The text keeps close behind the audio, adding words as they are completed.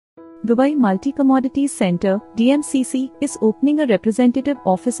Dubai Multi Commodities Centre (DMCC) is opening a representative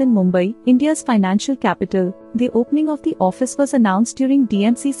office in Mumbai, India's financial capital. The opening of the office was announced during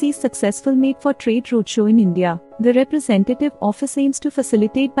DMCC's successful Made for Trade roadshow in India. The representative office aims to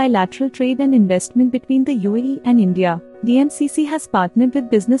facilitate bilateral trade and investment between the UAE and India. DMCC has partnered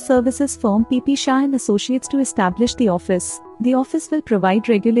with business services firm PP Shah and Associates to establish the office. The office will provide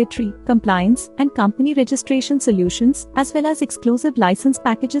regulatory, compliance, and company registration solutions, as well as exclusive license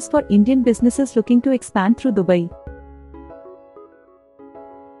packages for Indian businesses looking to expand through Dubai.